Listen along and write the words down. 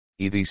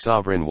the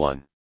Sovereign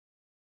One.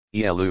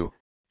 Iy'elu,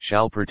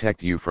 shall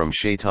protect you from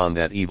Shaitan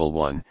that evil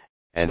one,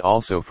 and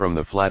also from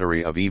the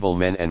flattery of evil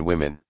men and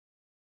women.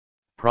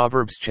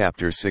 Proverbs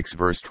chapter 6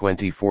 verse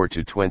 24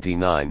 to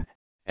 29,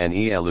 and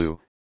Iy'elu,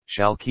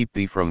 shall keep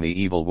thee from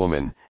the evil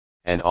woman,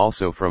 and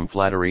also from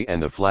flattery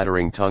and the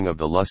flattering tongue of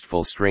the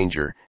lustful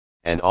stranger,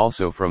 and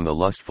also from the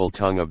lustful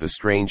tongue of the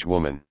strange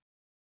woman.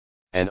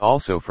 And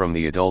also from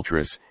the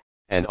adulteress,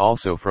 and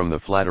also from the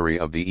flattery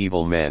of the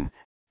evil men,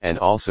 and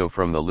also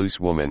from the loose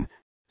woman,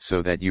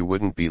 so that you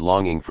wouldn't be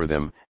longing for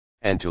them,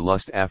 and to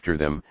lust after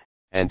them,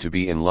 and to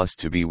be in lust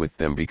to be with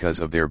them because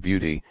of their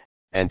beauty,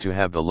 and to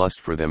have the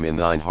lust for them in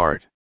thine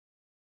heart.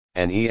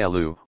 And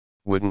Iy'elu,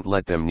 wouldn't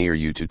let them near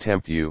you to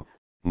tempt you,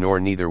 nor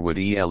neither would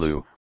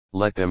Iy'elu,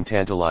 let them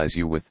tantalize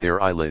you with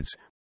their eyelids,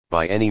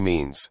 by any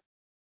means.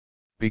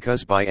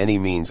 Because by any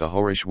means a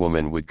whorish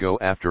woman would go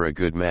after a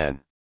good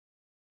man.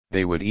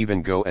 They would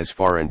even go as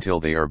far until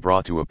they are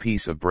brought to a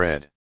piece of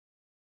bread.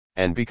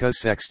 And because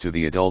sex to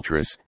the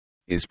adulteress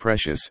is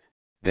precious,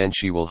 then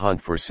she will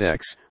hunt for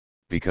sex,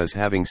 because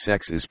having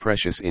sex is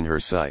precious in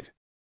her sight.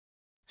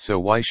 So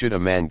why should a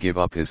man give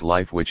up his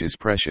life which is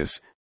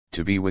precious,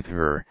 to be with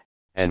her,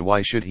 and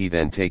why should he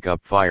then take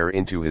up fire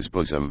into his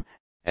bosom,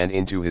 and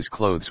into his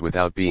clothes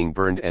without being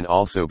burned and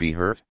also be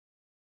hurt?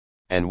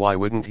 And why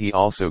wouldn't he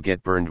also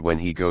get burned when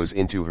he goes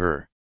into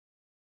her?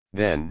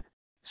 Then,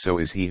 so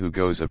is he who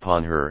goes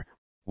upon her,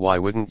 why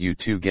wouldn't you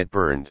too get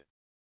burned?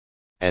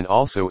 And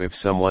also if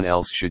someone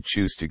else should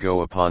choose to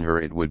go upon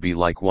her, it would be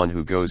like one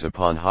who goes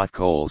upon hot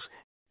coals,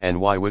 and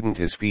why wouldn't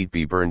his feet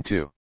be burned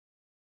too?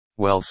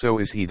 Well, so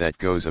is he that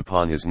goes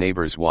upon his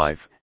neighbor's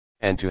wife,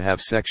 and to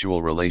have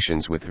sexual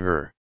relations with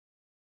her.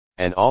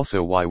 And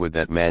also why would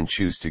that man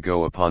choose to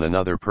go upon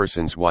another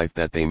person's wife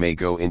that they may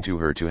go into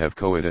her to have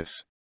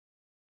coitus?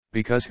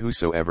 Because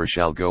whosoever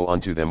shall go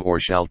unto them or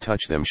shall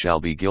touch them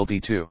shall be guilty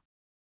too.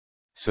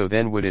 So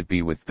then would it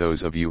be with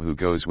those of you who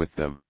goes with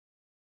them?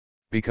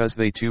 Because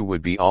they too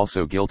would be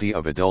also guilty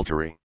of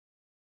adultery.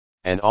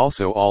 And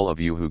also all of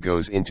you who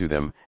goes into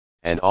them,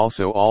 and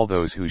also all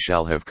those who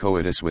shall have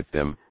coitus with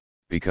them,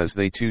 because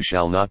they too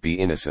shall not be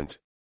innocent.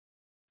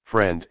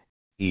 Friend,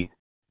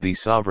 the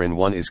Sovereign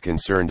One is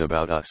concerned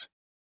about us.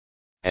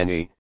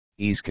 And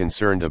he's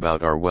concerned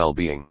about our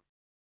well-being.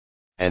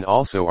 And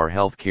also our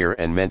health care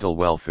and mental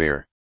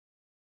welfare.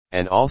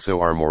 And also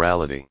our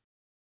morality.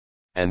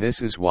 And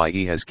this is why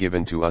he has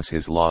given to us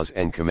his laws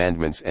and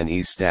commandments and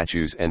his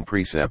statutes and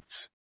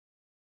precepts.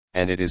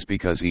 And it is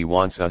because he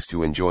wants us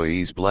to enjoy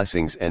his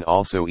blessings and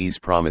also his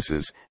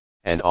promises,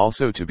 and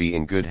also to be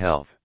in good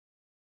health.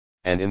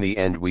 And in the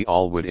end we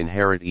all would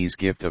inherit his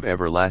gift of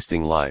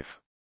everlasting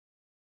life.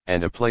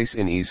 And a place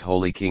in his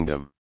holy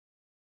kingdom.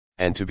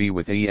 And to be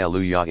with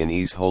Iy'eluyah in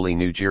his holy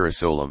New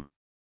Jerusalem.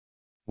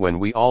 When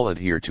we all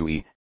adhere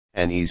to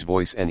and his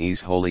voice and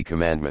his holy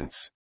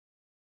commandments.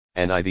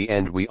 And I the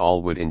end we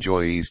all would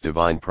enjoy his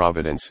divine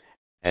providence,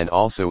 and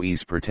also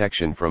his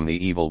protection from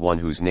the evil one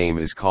whose name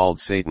is called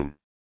Satan.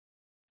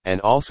 And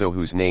also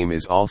whose name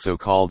is also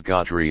called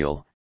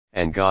Godriel,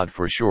 and God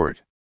for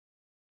short.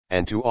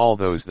 And to all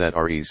those that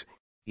are his,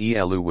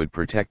 Iy'elu would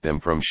protect them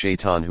from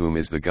Shaitan whom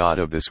is the God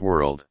of this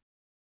world.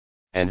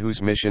 And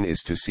whose mission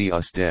is to see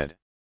us dead.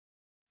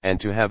 And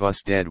to have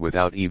us dead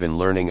without even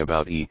learning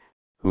about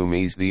whom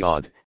is the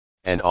odd,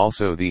 and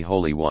also the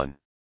Holy One.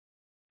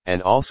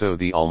 And also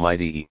the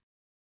Almighty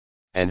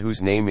and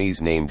whose name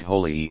is named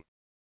Holy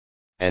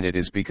And it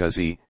is because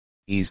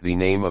is the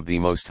name of the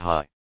Most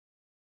High.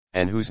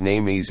 And whose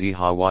name is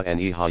Yahweh and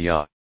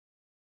Yahya.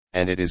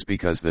 And it is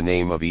because the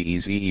name of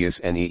is Eus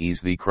and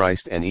is the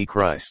Christ and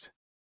Christ.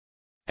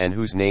 And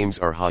whose names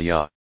are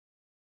Haya.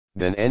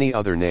 Than any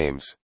other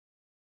names.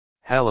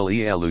 HALLEL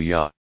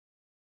Iy'ELU'YAH.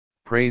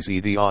 Praise ye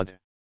the odd.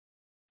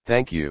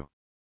 Thank you.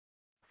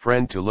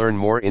 Friend, to learn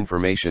more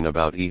information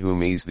about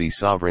whom is the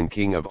sovereign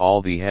king of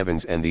all the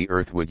heavens and the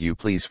earth, would you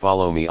please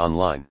follow me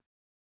online?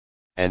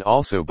 And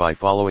also by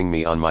following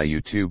me on my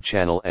YouTube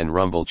channel and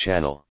Rumble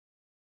channel.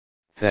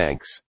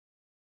 Thanks.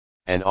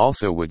 And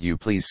also would you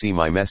please see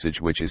my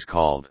message which is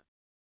called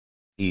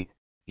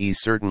He's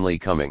certainly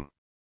coming.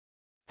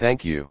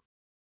 Thank you.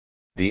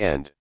 The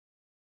end.